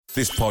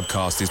This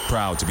podcast is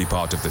proud to be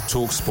part of the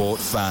TalkSport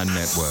Fan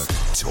Network.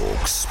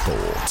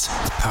 TalkSport.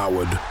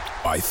 Powered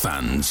by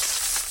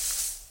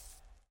fans.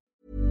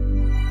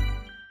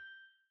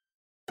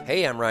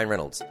 Hey, I'm Ryan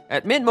Reynolds.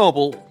 At Mint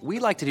Mobile, we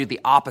like to do the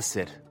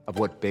opposite of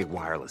what Big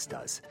Wireless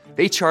does.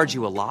 They charge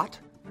you a lot,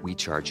 we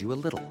charge you a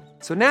little.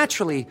 So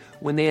naturally,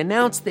 when they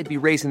announced they'd be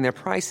raising their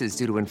prices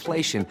due to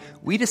inflation,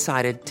 we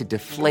decided to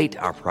deflate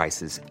our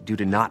prices due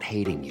to not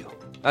hating you.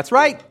 That's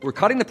right. We're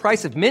cutting the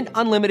price of Mint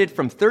Unlimited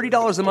from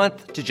 $30 a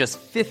month to just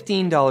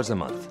 $15 a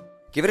month.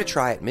 Give it a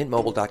try at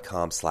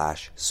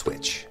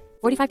mintmobile.com/switch.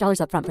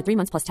 $45 up front for 3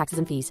 months plus taxes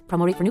and fees.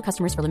 Promo rate for new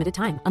customers for limited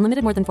time.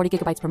 Unlimited more than 40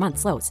 gigabytes per month.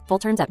 Slows full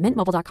terms at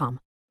mintmobile.com.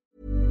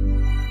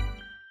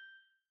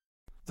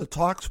 The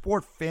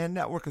TalkSport Fan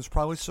Network is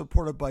proudly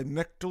supported by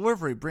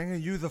McDelivery,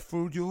 bringing you the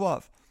food you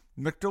love.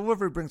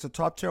 McDelivery brings a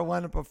top-tier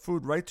lineup of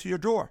food right to your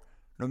door.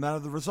 No matter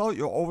the result,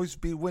 you'll always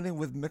be winning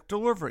with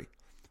McDelivery.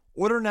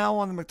 Order now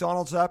on the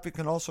McDonald's app. You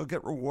can also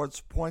get rewards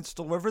points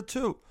delivered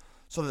too,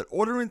 so that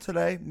ordering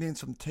today means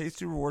some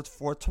tasty rewards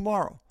for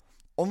tomorrow.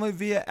 Only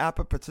via app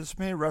at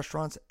participating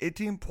restaurants.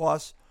 18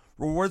 plus.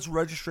 Rewards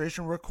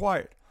registration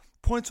required.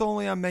 Points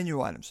only on menu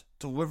items.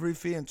 Delivery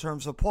fee and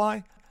terms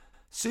apply.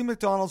 See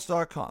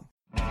McDonald's.com.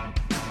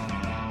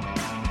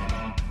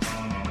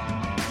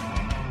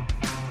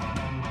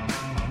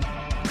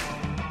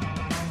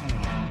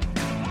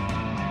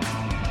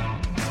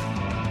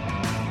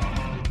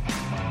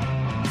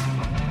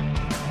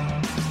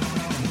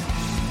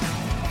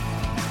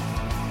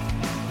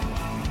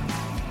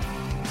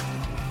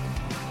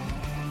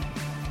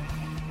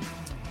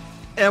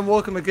 And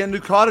welcome again to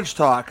Cottage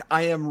Talk.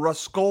 I am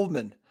Russ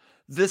Goldman.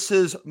 This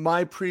is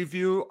my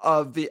preview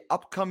of the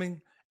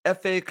upcoming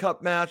FA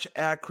Cup match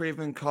at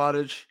Craven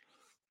Cottage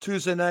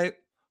Tuesday night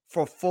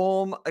for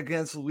Fulham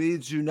against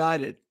Leeds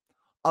United.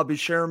 I'll be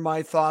sharing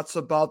my thoughts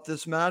about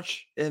this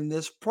match in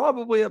this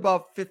probably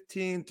about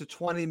 15 to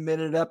 20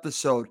 minute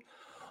episode.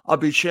 I'll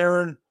be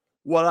sharing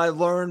what I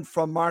learned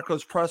from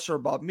Marco's presser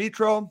about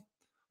Mitro, a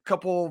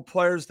couple of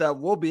players that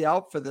will be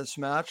out for this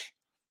match.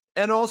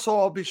 And also,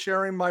 I'll be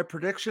sharing my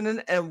prediction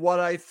and what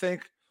I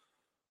think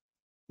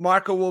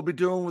Marco will be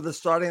doing with the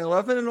starting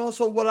 11, and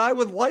also what I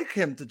would like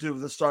him to do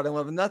with the starting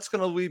 11. That's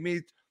going to lead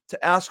me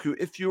to ask you,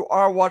 if you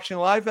are watching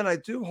live, and I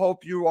do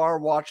hope you are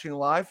watching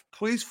live,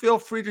 please feel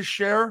free to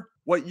share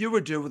what you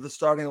would do with the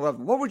starting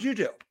 11. What would you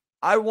do?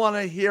 I want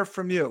to hear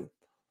from you.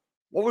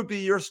 What would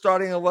be your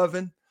starting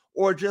 11,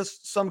 or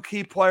just some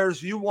key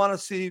players you want to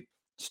see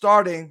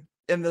starting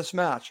in this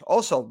match?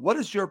 Also, what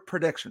is your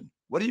prediction?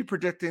 What are you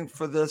predicting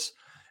for this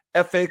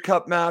FA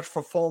Cup match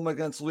for Fulham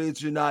against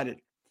Leeds United?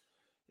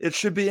 It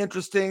should be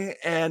interesting,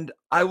 and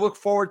I look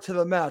forward to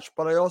the match,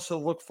 but I also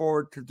look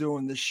forward to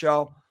doing this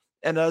show.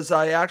 And as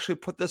I actually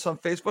put this on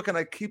Facebook, and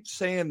I keep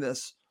saying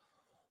this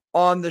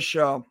on the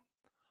show,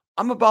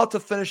 I'm about to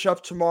finish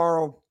up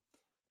tomorrow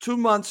 2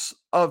 months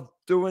of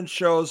doing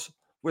shows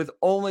with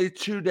only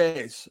 2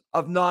 days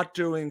of not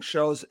doing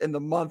shows in the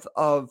month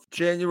of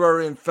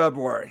January and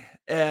February.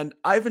 And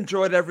I've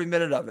enjoyed every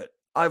minute of it.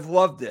 I've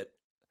loved it.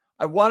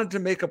 I wanted to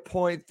make a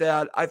point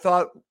that I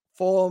thought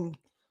Fulham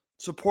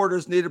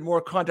supporters needed more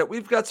content.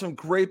 We've got some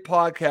great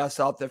podcasts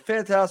out there,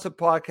 fantastic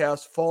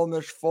podcasts,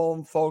 Fulhamish,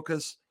 Fulham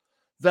Focus,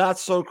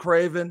 That's So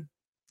Craven,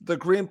 The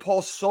Green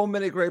Pulse, so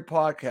many great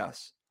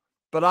podcasts.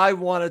 But I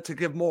wanted to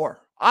give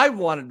more. I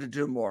wanted to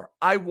do more.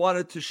 I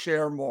wanted to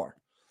share more.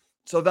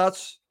 So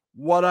that's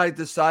what I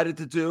decided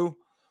to do.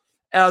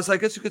 As I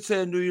guess you could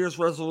say a New Year's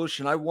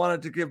resolution, I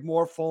wanted to give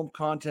more Fulham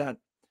content.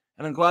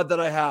 And I'm glad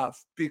that I have,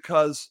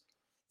 because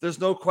there's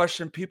no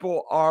question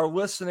people are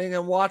listening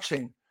and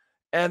watching,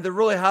 and there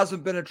really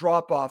hasn't been a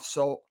drop-off.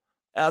 So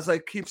as I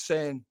keep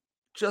saying,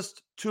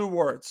 just 2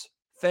 words: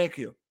 thank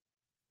you.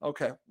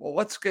 Okay, well,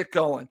 let's get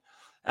going.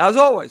 As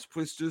always,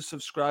 please do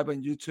subscribe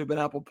on YouTube and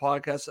Apple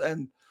Podcasts.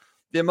 And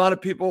the amount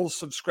of people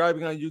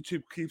subscribing on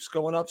YouTube keeps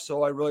going up,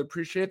 so I really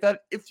appreciate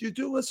that. If you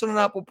do listen on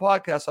Apple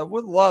Podcasts, I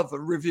would love a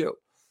review.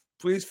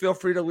 Please feel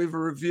free to leave a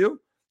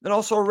review and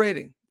also a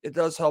rating. It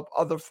does help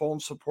other Fulham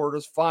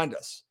supporters find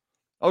us.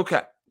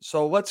 Okay.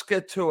 So let's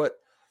get to it.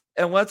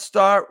 And let's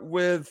start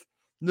with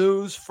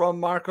news from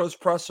Marco's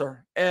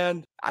presser.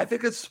 And I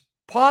think it's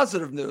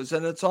positive news,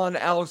 and it's on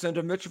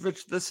Alexander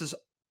Mitrovic. This is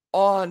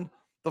on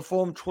the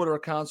Fulham Twitter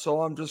account,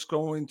 so I'm just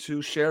going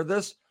to share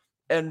this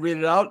and read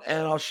it out,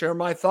 and I'll share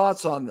my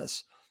thoughts on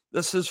this.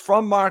 This is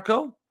from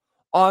Marco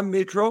on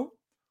Mitro.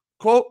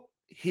 Quote,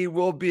 "He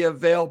will be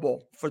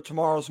available for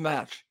tomorrow's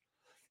match.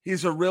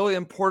 He's a really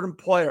important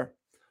player,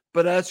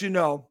 but as you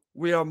know,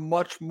 we are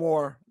much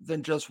more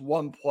than just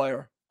one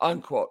player."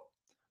 Unquote.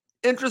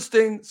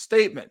 Interesting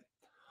statement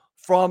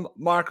from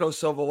Marco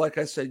Silva. Like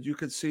I said, you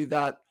could see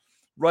that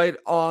right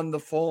on the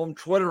Fulham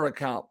Twitter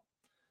account.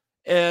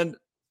 And a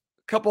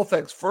couple of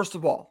things. First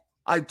of all,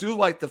 I do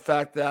like the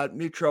fact that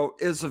Mitro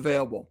is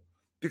available,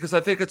 because I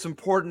think it's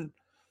important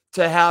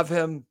to have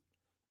him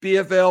be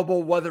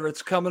available, whether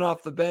it's coming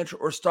off the bench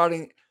or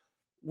starting.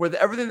 With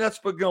everything that's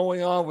been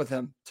going on with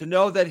him, to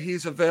know that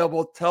he's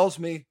available tells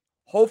me,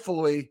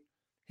 hopefully,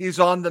 he's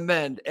on the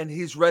mend and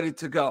he's ready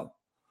to go.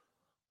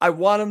 I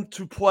want him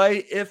to play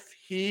if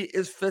he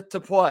is fit to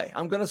play.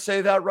 I'm going to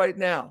say that right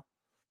now.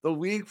 The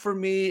league for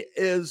me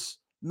is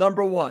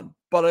number one,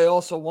 but I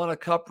also want a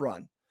cup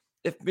run.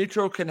 If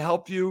Mitro can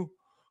help you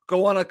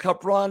go on a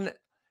cup run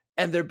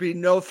and there be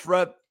no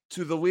threat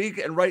to the league,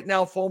 and right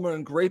now Fulham are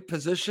in great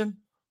position,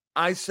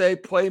 I say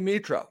play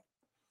Mitro.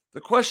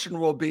 The question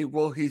will be,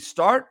 will he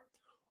start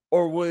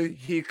or will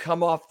he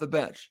come off the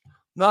bench?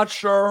 Not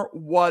sure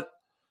what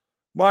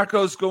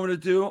Marco's going to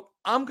do.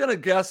 I'm going to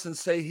guess and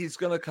say he's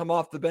going to come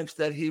off the bench,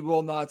 that he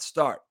will not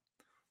start.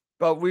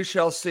 But we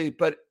shall see.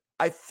 But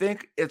I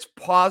think it's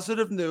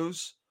positive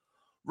news,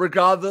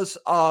 regardless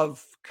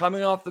of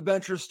coming off the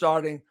bench or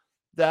starting,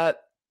 that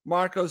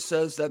Marco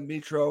says that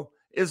Mitro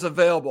is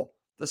available.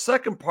 The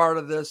second part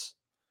of this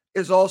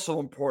is also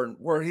important,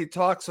 where he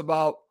talks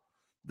about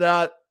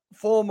that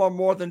Fulham are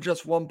more than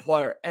just one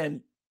player.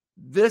 And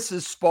this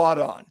is spot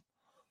on.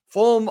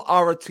 Fulham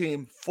are a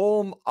team.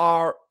 Fulham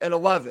are an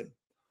 11.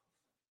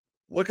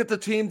 Look at the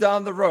team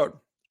down the road.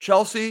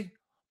 Chelsea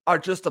are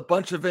just a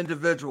bunch of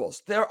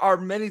individuals. There are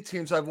many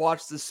teams I've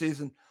watched this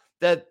season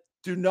that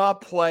do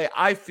not play,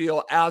 I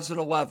feel, as an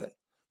 11.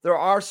 There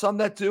are some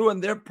that do,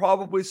 and they're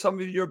probably some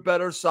of your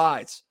better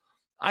sides.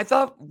 I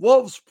thought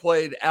Wolves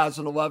played as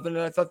an 11,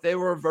 and I thought they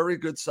were a very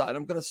good side.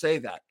 I'm going to say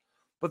that.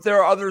 But there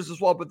are others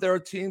as well. But there are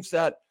teams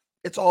that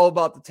it's all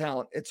about the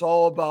talent. It's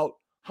all about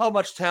how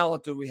much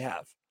talent do we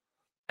have.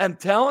 And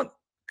talent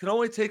can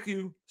only take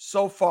you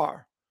so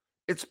far.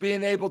 It's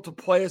being able to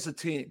play as a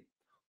team.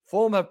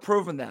 Fulham have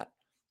proven that.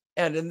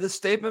 And in this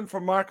statement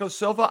from Marco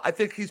Silva, I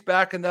think he's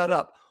backing that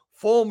up.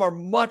 Fulham are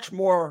much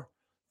more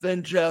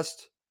than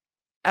just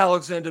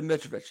Alexander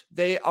Mitrovic.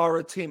 They are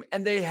a team,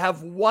 and they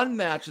have won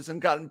matches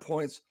and gotten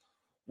points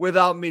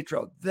without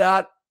Mitro.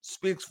 That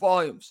speaks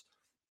volumes.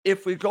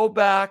 If we go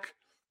back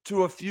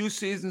to a few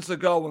seasons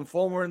ago when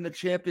Fulham were in the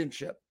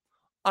championship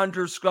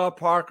under Scott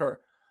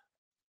Parker,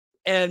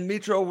 and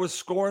Mitro was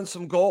scoring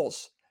some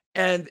goals,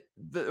 and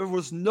there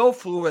was no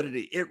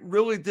fluidity. It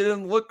really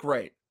didn't look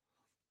great,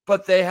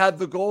 but they had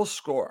the goal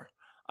score.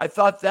 I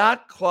thought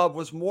that club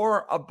was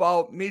more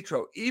about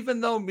Mitro,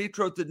 even though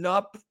Mitro did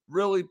not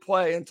really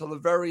play until the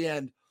very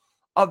end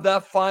of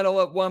that final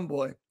at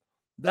Wembley.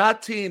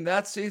 That team,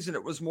 that season,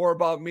 it was more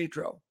about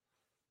Mitro.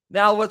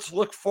 Now let's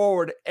look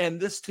forward, and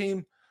this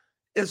team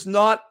is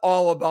not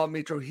all about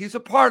Mitro. He's a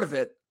part of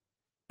it,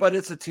 but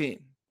it's a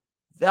team.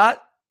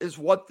 That is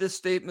what this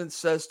statement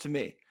says to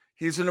me.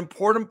 He's an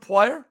important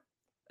player,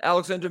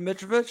 Alexander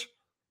Mitrovic,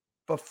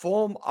 but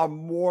Fulham are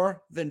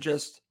more than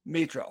just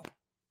Mitro.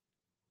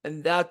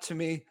 And that, to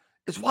me,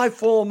 is why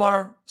Fulham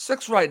are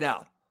 6th right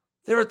now.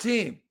 They're a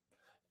team.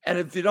 And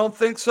if you don't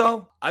think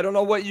so, I don't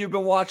know what you've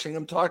been watching.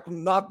 I'm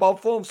talking not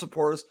about Fulham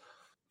supporters,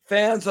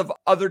 fans of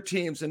other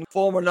teams. And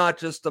Fulham are not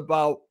just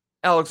about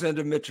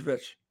Alexander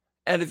Mitrovic.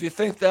 And if you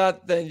think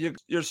that, then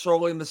you're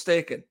sorely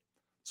mistaken.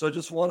 So I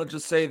just want to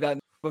say that.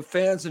 But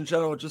fans in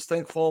general just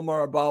think Fulham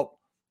are about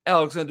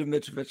Alexander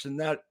Mitrovic, and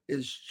that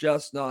is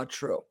just not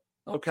true.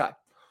 Okay.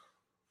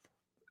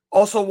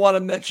 Also want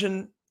to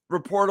mention,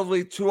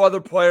 reportedly, 2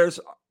 other players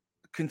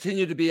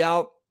continue to be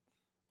out,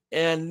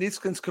 and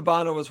Neeskens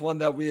Cabano is one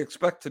that we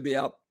expect to be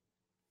out.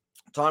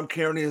 Tom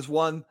Kearney is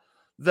one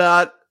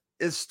that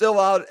is still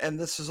out, and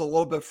this is a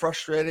little bit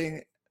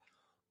frustrating.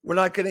 We're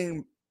not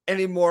getting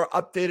any more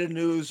updated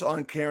news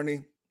on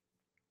Kearney,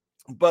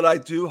 but I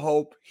do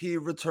hope he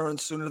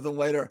returns sooner than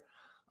later.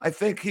 I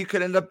think he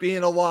could end up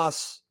being a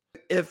loss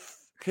if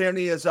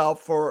Kearney is out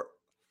for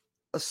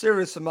a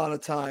serious amount of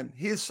time.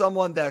 He's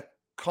someone that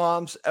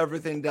calms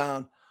everything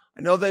down.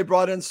 I know they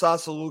brought in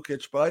Sasa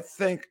Lukic, but I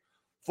think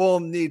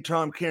Fulham need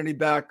Tom Kearney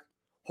back,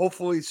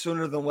 hopefully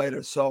sooner than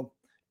later. So,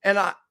 and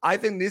I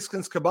think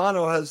Neeskens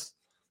Cabano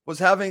was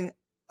having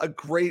a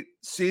great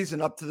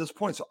season up to this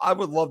point. So I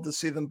would love to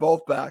see them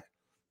both back,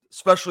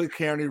 especially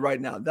Kearney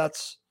right now.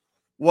 That's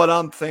what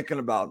I'm thinking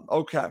about.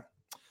 Okay.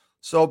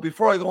 So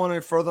before I go on any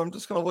further, I'm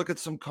just going to look at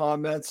some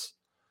comments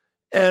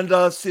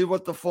and see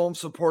what the Fulham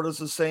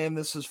supporters are saying.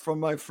 This is from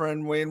my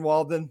friend Wayne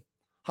Walden.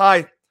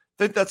 Hi.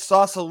 Think that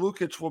Sasa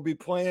Lukic will be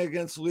playing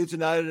against Leeds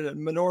United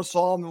and Manor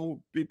Solomon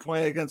will be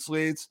playing against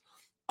Leeds.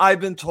 I've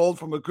been told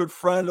from a good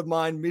friend of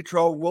mine,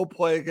 Mitro will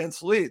play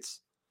against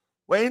Leeds.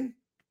 Wayne,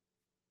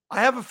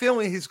 I have a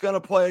feeling he's going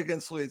to play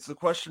against Leeds. The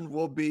question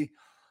will be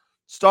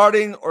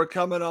starting or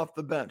coming off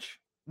the bench.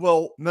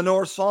 Will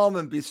Manor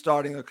Solomon be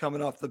starting or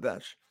coming off the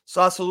bench?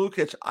 Sasa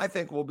Lukic, I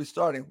think, will be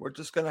starting. We're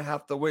just going to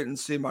have to wait and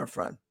see, my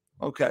friend.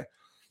 Okay.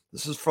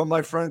 This is from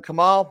my friend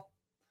Kamal.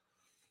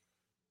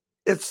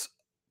 It's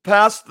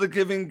past the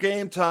giving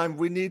game time.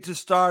 We need to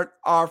start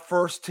our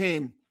first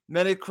team.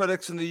 Many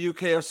critics in the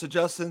UK are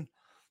suggesting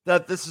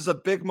that this is a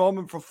big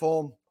moment for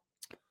Fulham.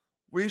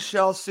 We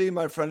shall see,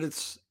 my friend.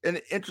 It's an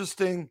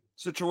interesting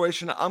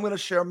situation. I'm going to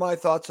share my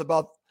thoughts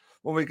about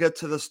when we get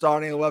to the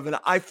starting 11.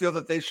 I feel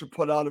that they should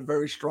put out a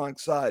very strong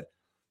side.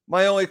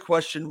 My only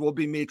question will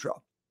be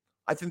Mitro.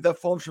 I think that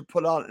Fulham should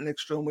put out an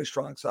extremely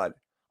strong side.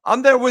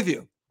 I'm there with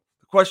you.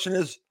 The question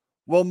is,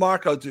 will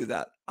Marco do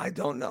that? I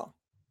don't know.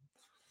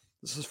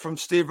 This is from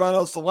Steve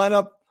Reynolds. The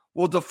lineup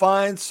will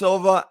define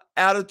Silva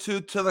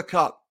attitude to the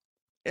cup.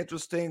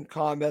 Interesting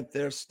comment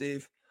there,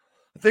 Steve.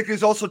 I think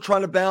he's also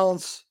trying to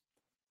balance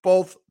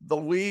both the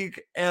league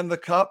and the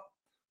cup,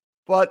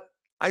 but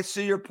I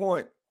see your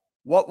point.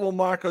 What will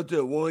Marco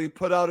do? Will he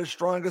put out his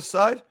strongest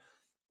side,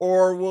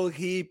 or will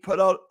he put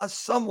out a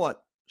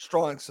somewhat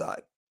strong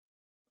side?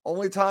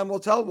 Only time will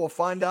tell. We'll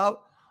find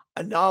out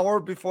an hour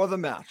before the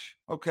match.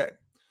 Okay,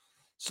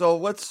 so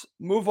let's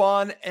move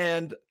on.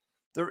 And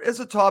there is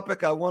a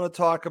topic I want to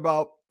talk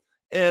about,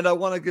 and I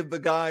want to give the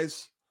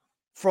guys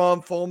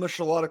from Fulhamish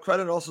a lot of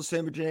credit, and also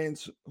Sammy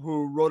James,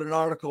 who wrote an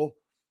article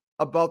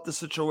about the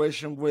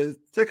situation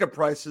with ticket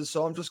prices.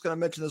 So I'm just going to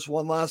mention this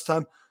one last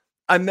time.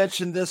 I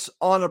mentioned this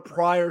on a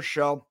prior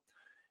show,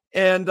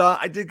 and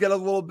I did get a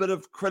little bit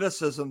of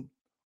criticism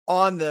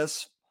on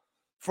this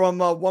from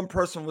one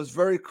person who was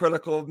very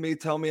critical of me,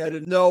 telling me I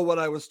didn't know what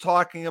I was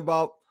talking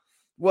about.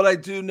 What I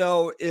do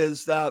know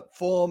is that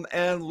Fulham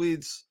and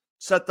Leeds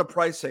set the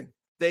pricing.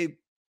 They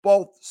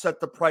both set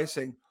the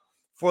pricing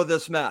for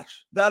this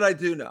match. That I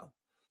do know.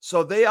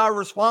 So they are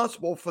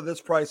responsible for this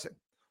pricing.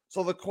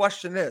 So the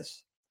question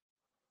is,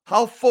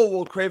 how full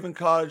will Craven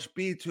Cottage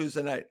be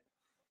Tuesday night?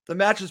 The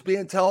match is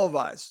being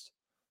televised.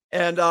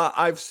 And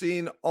I've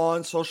seen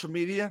on social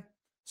media,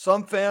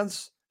 some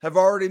fans have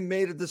already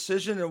made a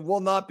decision and will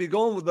not be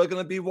going. They're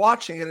going to be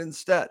watching it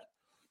instead.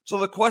 So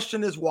the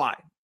question is why?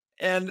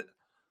 And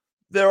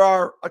there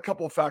are a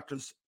couple of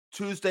factors.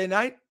 Tuesday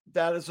night,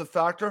 that is a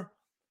factor.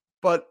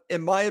 But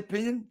in my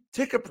opinion,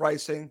 ticket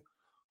pricing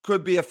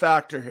could be a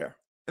factor here.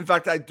 In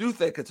fact, I do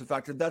think it's a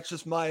factor. That's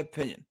just my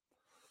opinion.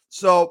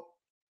 So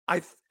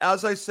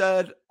as I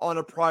said on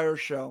a prior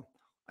show,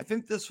 I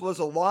think this was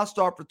a lost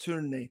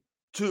opportunity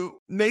to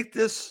make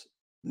this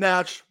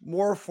match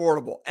more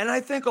affordable. And I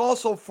think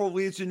also for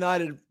Leeds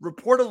United,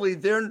 reportedly,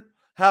 they're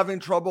having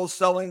trouble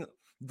selling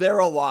their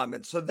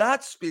allotment. So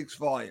that speaks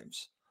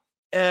volumes.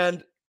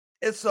 And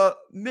it's a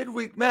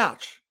midweek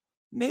match.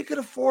 Make it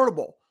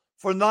affordable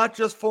for not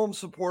just Fulham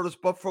supporters,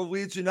 but for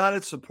Leeds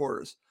United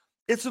supporters.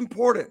 It's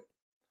important.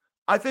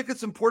 I think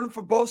it's important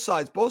for both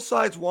sides. Both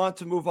sides want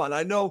to move on.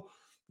 I know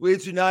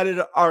Leeds United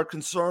are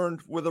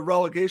concerned with a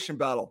relegation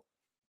battle,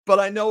 but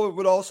I know it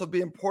would also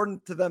be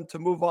important to them to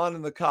move on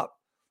in the cup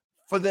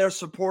for their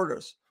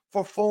supporters,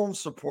 for Fulham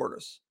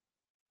supporters.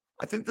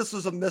 I think this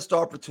is a missed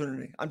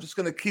opportunity. I'm just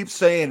going to keep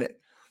saying it.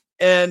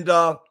 And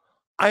I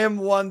am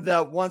one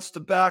that wants to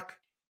back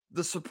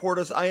the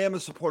supporters. I am a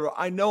supporter.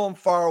 I know I'm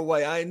far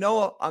away. I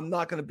know I'm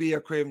not going to be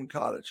at Craven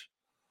Cottage,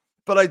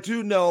 but I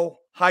do know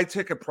high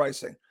ticket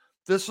pricing.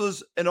 This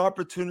was an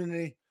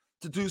opportunity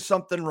to do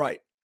something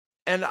right.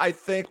 And I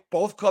think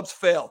both clubs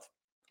failed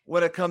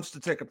when it comes to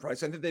ticket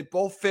price. I think they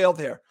both failed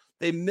here.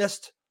 They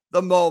missed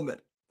the moment.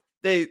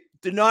 They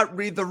did not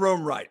read the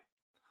room right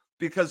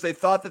because they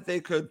thought that they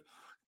could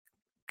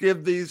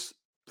give these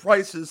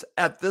prices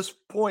at this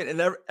point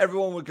and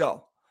everyone would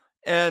go.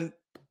 And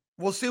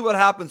we'll see what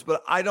happens,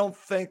 but I don't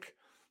think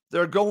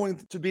they're going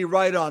to be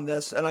right on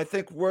this. And I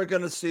think we're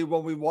going to see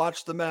when we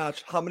watch the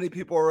match how many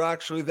people are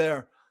actually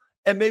there.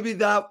 And maybe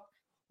that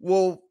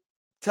will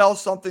tell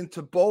something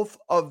to both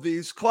of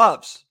these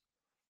clubs,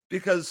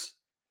 because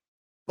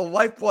the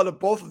lifeblood of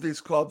both of these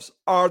clubs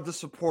are the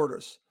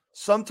supporters.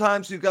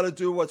 Sometimes you got to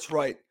do what's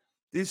right.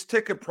 These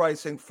ticket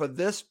pricing for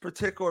this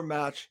particular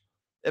match,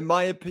 in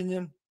my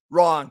opinion,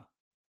 wrong.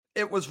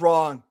 It was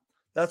wrong.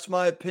 That's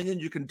my opinion.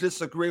 You can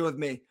disagree with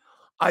me.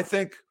 I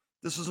think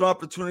this is an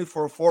opportunity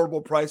for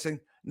affordable pricing,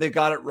 and they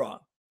got it wrong.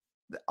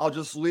 I'll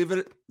just leave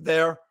it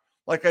there.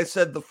 Like I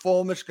said, the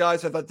Fulhamish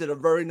guys, I thought, did a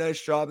very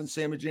nice job, and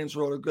Sammy James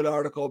wrote a good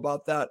article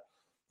about that.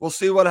 We'll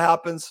see what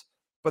happens.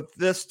 But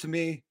this, to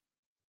me,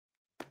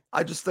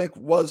 I just think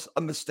was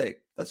a mistake.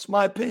 That's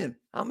my opinion.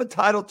 I'm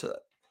entitled to it.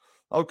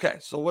 Okay,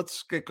 so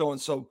let's get going.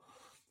 So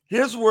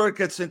here's where it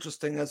gets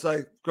interesting as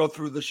I go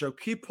through the show.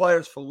 Key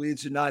players for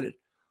Leeds United.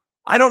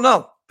 I don't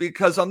know,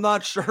 because I'm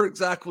not sure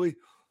exactly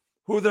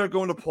who they're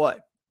going to play.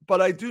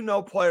 But I do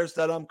know players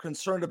that I'm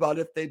concerned about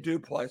if they do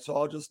play, so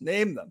I'll just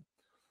name them.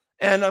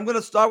 And I'm going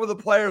to start with a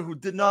player who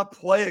did not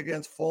play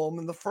against Fulham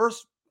in the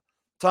first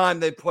time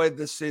they played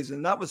this season.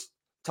 And that was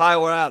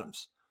Tyler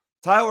Adams.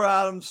 Tyler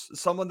Adams is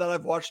someone that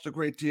I've watched a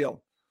great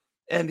deal.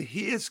 And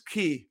he is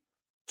key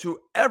to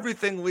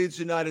everything Leeds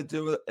United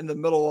do in the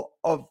middle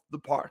of the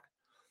park.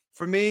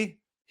 For me,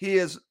 he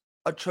is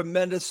a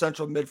tremendous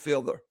central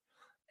midfielder.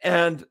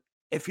 And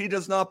if he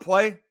does not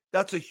play,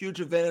 that's a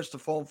huge advantage to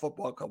Fulham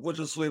Football Club. We'll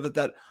just leave it at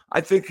that.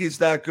 I think he's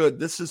that good.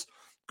 This is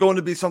going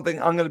to be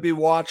something I'm going to be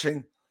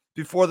watching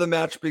before the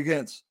match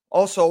begins.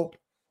 Also,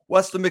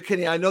 Weston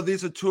McKennie. I know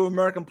these are two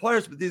American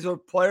players, but these are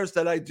players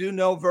that I do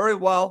know very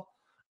well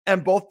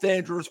and both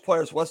dangerous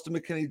players. Weston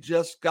McKennie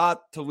just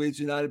got to Leeds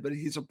United, but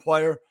he's a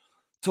player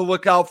to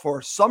look out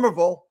for.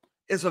 Somerville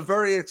is a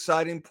very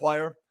exciting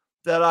player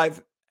that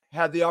I've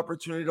had the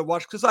opportunity to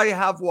watch because I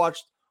have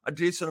watched a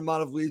decent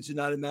amount of Leeds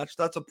United match.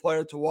 That's a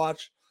player to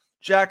watch.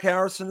 Jack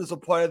Harrison is a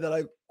player that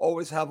I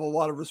always have a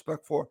lot of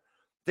respect for.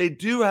 They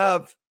do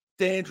have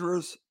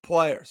dangerous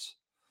players.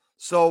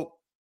 So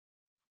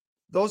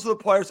Those are the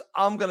players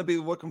I'm going to be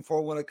looking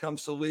for when it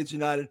comes to Leeds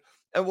United.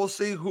 And we'll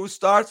see who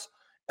starts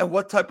and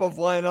what type of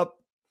lineup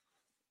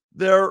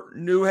their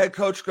new head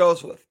coach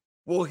goes with.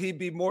 Will he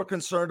be more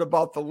concerned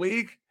about the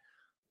league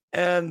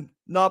and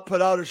not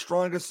put out his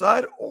strongest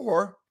side,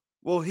 or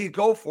will he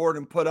go for it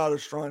and put out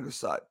his strongest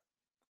side?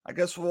 I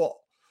guess we'll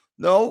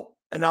know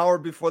an hour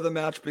before the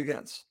match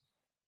begins.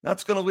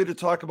 That's going to lead to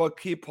talk about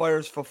key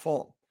players for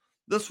Fulham.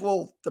 This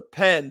will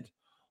depend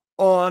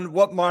on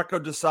what Marco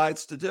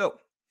decides to do.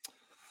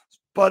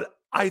 But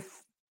I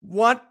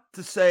want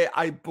to say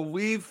I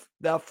believe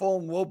that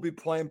Fulham will be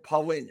playing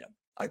Palhinha.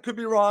 I could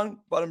be wrong,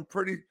 but I'm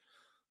pretty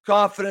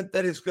confident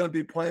that he's going to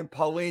be playing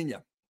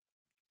Palhinha.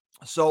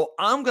 So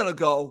I'm going to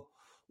go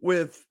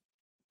with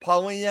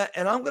Palhinha,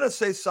 and I'm going to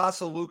say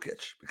Sasa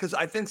Lukic, because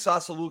I think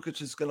Sasa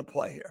Lukic is going to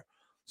play here.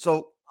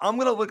 So I'm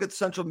going to look at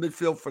central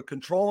midfield for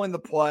controlling the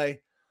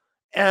play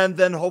and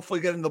then hopefully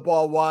getting the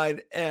ball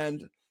wide.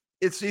 And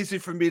it's easy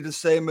for me to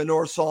say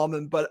Manor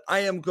Solomon, but I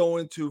am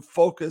going to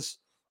focus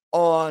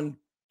on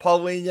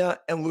Palhinha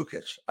and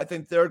Lukic. I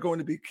think they're going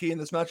to be key in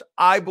this match.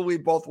 I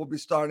believe both will be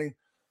starting.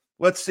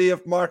 Let's see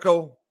if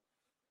Marco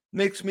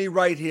makes me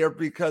right here,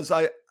 because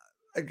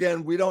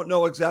we don't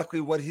know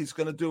exactly what he's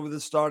going to do with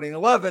his starting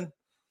 11,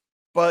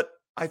 but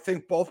I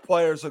think both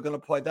players are going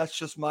to play. That's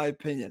just my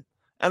opinion.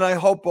 And I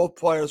hope both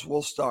players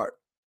will start.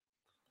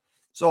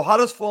 So how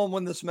does Fulham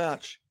win this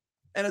match?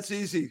 And it's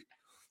easy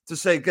to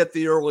say get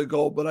the early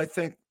goal, but I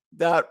think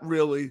that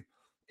really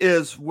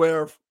is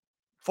where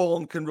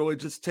Fulham can really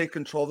just take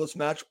control of this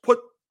match, put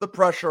the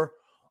pressure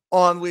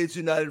on Leeds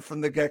United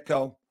from the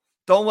get-go.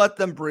 Don't let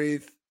them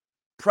breathe.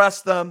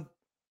 Press them.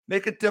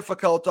 Make it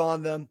difficult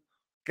on them.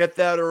 Get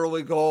that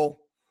early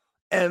goal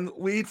and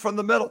lead from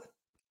the middle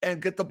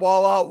and get the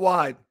ball out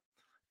wide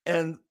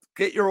and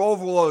get your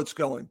overloads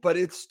going. But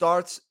it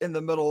starts in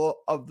the middle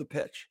of the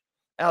pitch.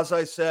 As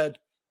I said,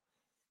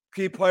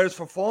 key players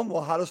for Fulham.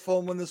 Well, how does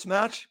Fulham win this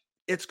match?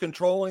 It's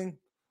controlling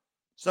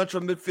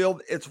central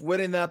midfield. It's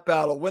winning that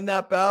battle. Win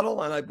that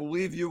battle, and I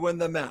believe you win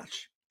the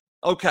match.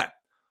 Okay.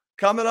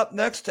 Coming up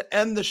next to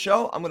end the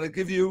show, I'm going to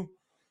give you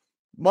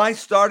my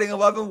starting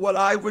 11, what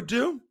I would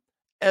do,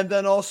 and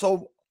then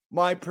also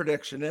my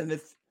prediction. And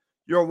if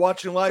you're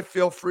watching live,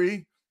 feel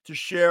free to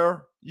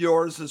share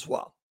yours as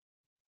well.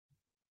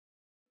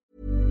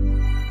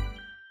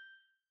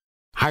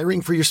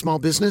 Hiring for your small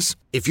business?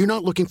 If you're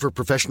not looking for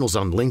professionals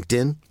on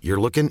LinkedIn,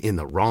 you're looking in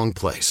the wrong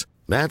place.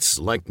 That's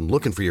like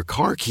looking for your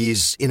car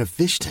keys in a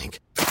fish tank.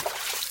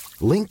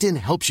 LinkedIn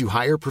helps you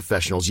hire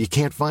professionals you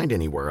can't find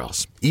anywhere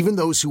else, even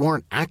those who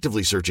aren't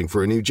actively searching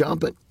for a new job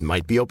but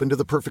might be open to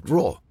the perfect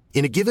role.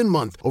 In a given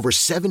month, over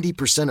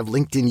 70% of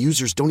LinkedIn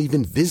users don't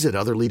even visit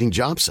other leading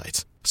job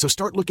sites. So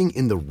start looking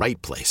in the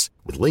right place.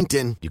 With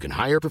LinkedIn, you can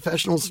hire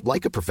professionals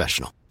like a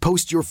professional.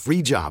 Post your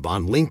free job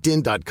on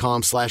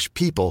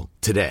linkedin.com/people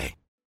today.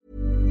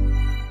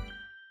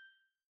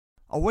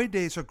 Away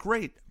days are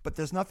great, but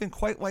there's nothing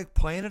quite like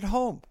playing at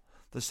home.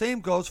 The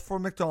same goes for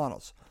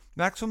McDonald's.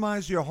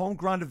 Maximize your home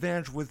ground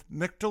advantage with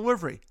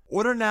McDelivery.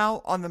 Order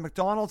now on the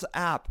McDonald's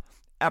app.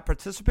 At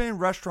participating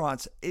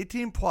restaurants,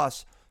 18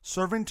 plus,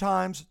 serving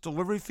times,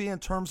 delivery fee,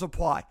 and terms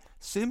apply.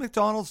 See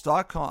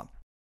McDonald's.com.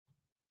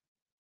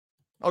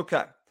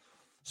 Okay,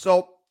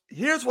 so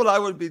here's what I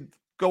would be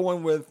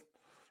going with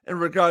in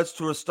regards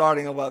to a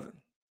starting 11.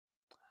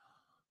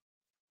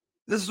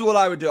 This is what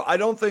I would do. I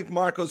don't think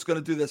Marco's going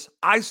to do this.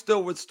 I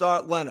still would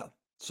start Leno.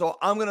 So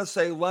I'm going to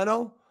say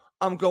Leno.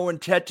 I'm going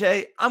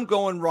Tete. I'm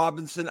going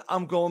Robinson.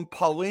 I'm going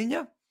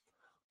Palhinha.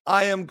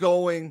 I am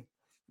going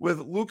with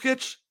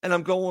Lukic, and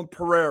I'm going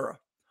Pereira.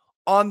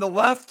 On the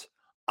left,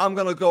 I'm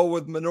going to go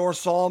with Manor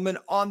Solomon.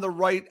 On the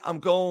right, I'm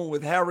going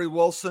with Harry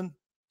Wilson.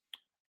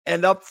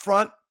 And up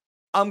front,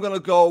 I'm going to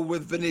go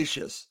with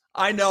Vinicius.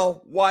 I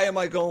know. Why am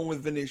I going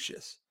with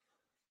Vinicius?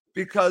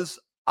 Because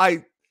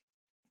I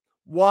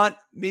want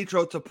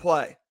Mitro to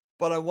play,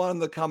 but I want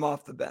him to come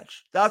off the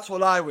bench. That's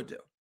what I would do.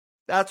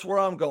 That's where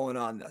I'm going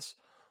on this.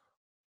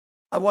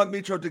 I want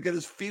Mitro to get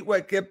his feet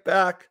wet, get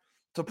back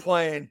to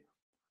playing.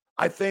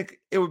 I think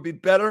it would be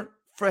better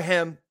for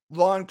him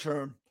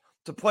long-term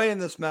to play in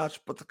this match,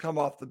 but to come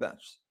off the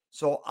bench.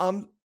 So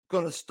I'm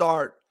going to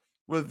start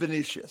with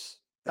Vinicius.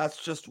 That's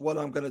just what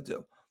I'm going to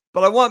do.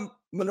 But I want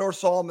Manor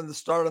Solomon to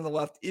start on the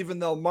left, even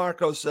though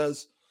Marco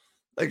says,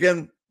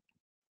 again,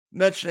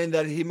 mentioning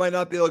that he might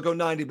not be able to go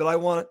 90, but I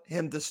want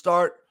him to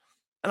start.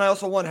 And I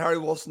also want Harry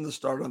Wilson to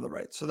start on the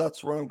right. So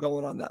that's where I'm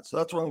going on that. So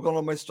that's where I'm going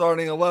on my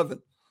starting 11.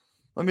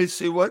 Let me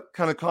see what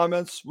kind of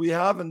comments we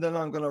have, and then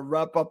I'm going to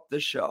wrap up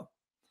this show.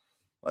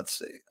 Let's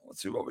see.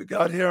 Let's see what we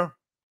got here.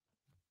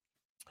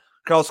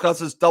 Carl Scott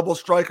says, double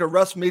striker,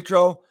 rest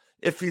Mitro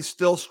if he's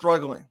still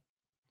struggling.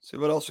 See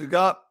what else we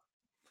got.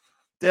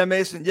 Dan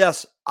Mason,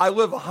 yes, I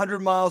live 100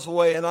 miles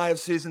away and I have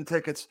season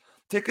tickets.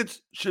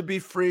 Tickets should be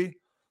free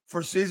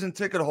for season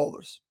ticket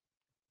holders.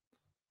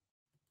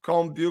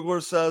 Colin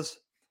Bugler says,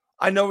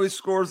 I know he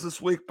scores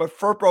this week, but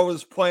Firpo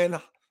is playing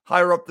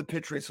higher up the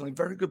pitch recently.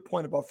 Very good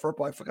point about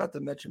Firpo. I forgot to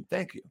mention.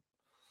 Thank you.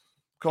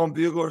 Colin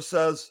Bugler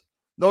says,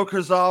 no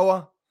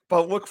Kurzawa,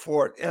 but look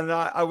for it. And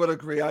I would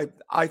agree.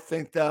 I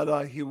think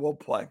that he will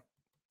play.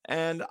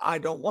 And I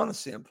don't want to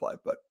see him play,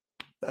 but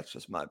that's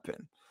just my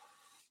opinion.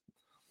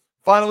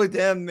 Finally,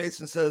 Dan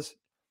Mason says,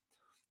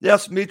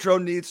 yes,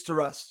 Mitro needs to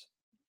rest.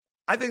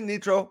 I think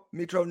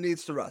Mitro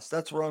needs to rest.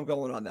 That's where I'm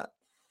going on that.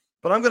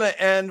 But I'm going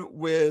to end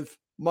with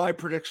my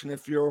prediction.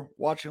 If you're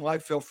watching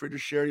live, feel free to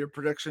share your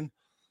prediction.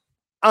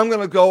 I'm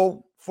going to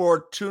go for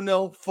a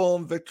 2-0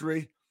 Fulham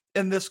victory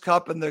in this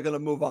cup, and they're going to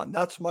move on.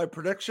 That's my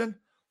prediction.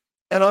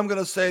 And I'm going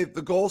to say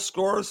the goal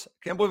scorers,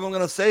 can't believe I'm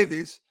going to say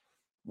these.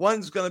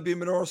 One's going to be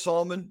Manor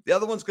Solomon. The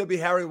other one's going to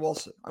be Harry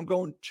Wilson. I'm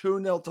going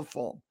 2-0 to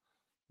Fulham.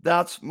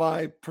 That's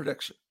my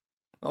prediction.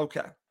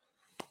 Okay.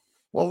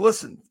 Well,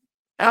 listen,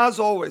 as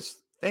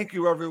always, thank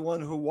you everyone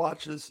who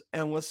watches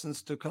and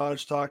listens to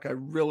Cottage Talk. I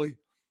really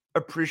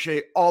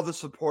appreciate all the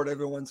support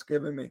everyone's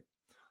giving me.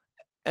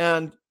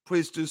 And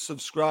please do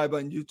subscribe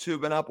on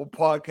YouTube and Apple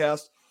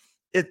Podcasts.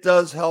 It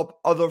does help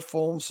other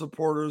Fulham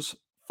supporters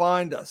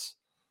find us.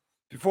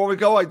 Before we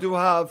go, I do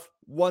have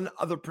one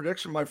other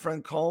prediction. My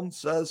friend Colm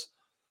says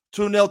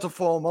 2-0 to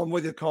Fulham. I'm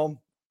with you, Colm.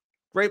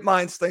 Great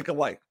minds think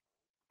alike.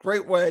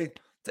 Great way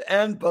to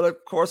end, but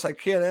of course I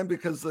can't end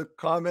because the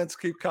comments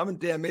keep coming.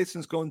 Dan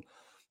Mason's going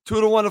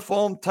 2-1 to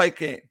Fulham, tight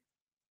game.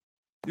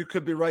 You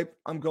could be right.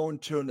 I'm going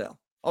 2-0.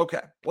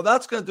 Okay, well,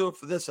 that's going to do it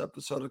for this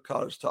episode of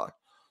Cottage Talk.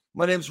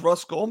 My name is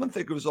Russ Goldman.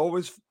 Thank you as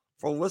always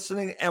for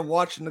listening and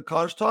watching the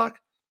Cottage Talk,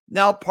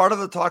 now part of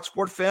the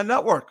TalkSport Fan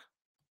Network.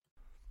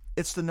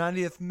 It's the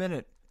 90th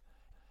minute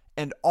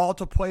and all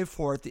to play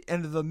for at the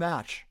end of the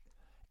match.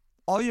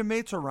 All your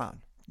mates are around.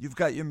 You've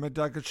got your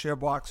McNugget share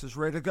boxes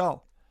ready to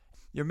go.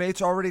 Your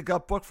mates already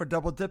got booked for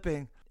double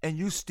dipping, and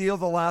you steal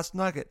the last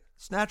nugget,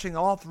 snatching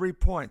all 3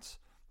 points.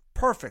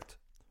 Perfect.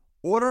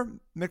 Order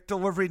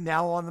McDelivery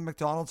now on the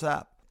McDonald's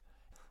app.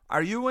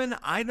 Are you in?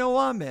 I know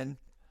I'm in.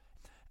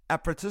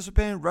 At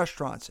participating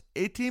restaurants,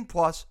 18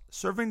 plus,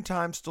 serving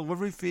times,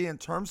 delivery fee, and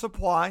terms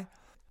apply.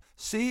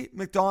 See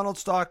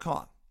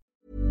McDonald's.com.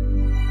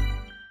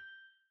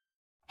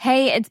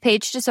 Hey, it's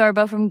Paige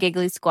DeSorbo from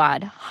Giggly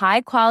Squad.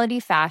 High quality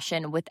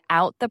fashion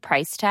without the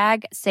price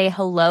tag. Say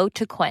hello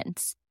to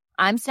Quince.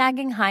 I'm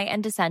snagging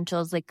high-end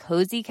essentials like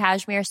cozy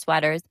cashmere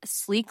sweaters,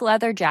 sleek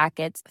leather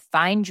jackets,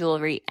 fine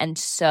jewelry, and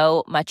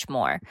so much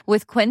more.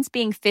 With Quince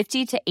being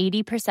 50 to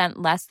 80%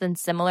 less than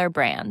similar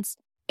brands.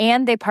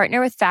 And they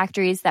partner with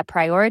factories that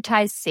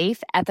prioritize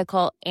safe,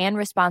 ethical, and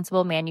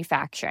responsible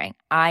manufacturing.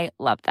 I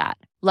love that.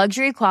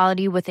 Luxury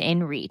quality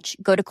within reach.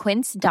 Go to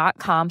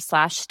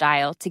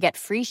quince.com/style to get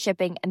free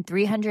shipping and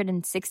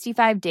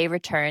 365-day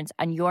returns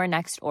on your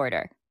next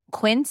order.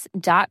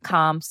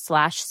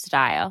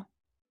 Quince.com/style.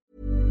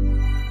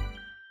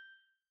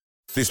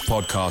 This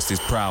podcast is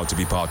proud to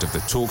be part of the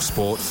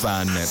TalkSport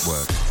Fan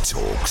Network.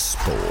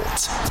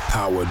 TalkSport.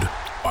 Powered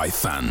by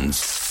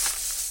fans.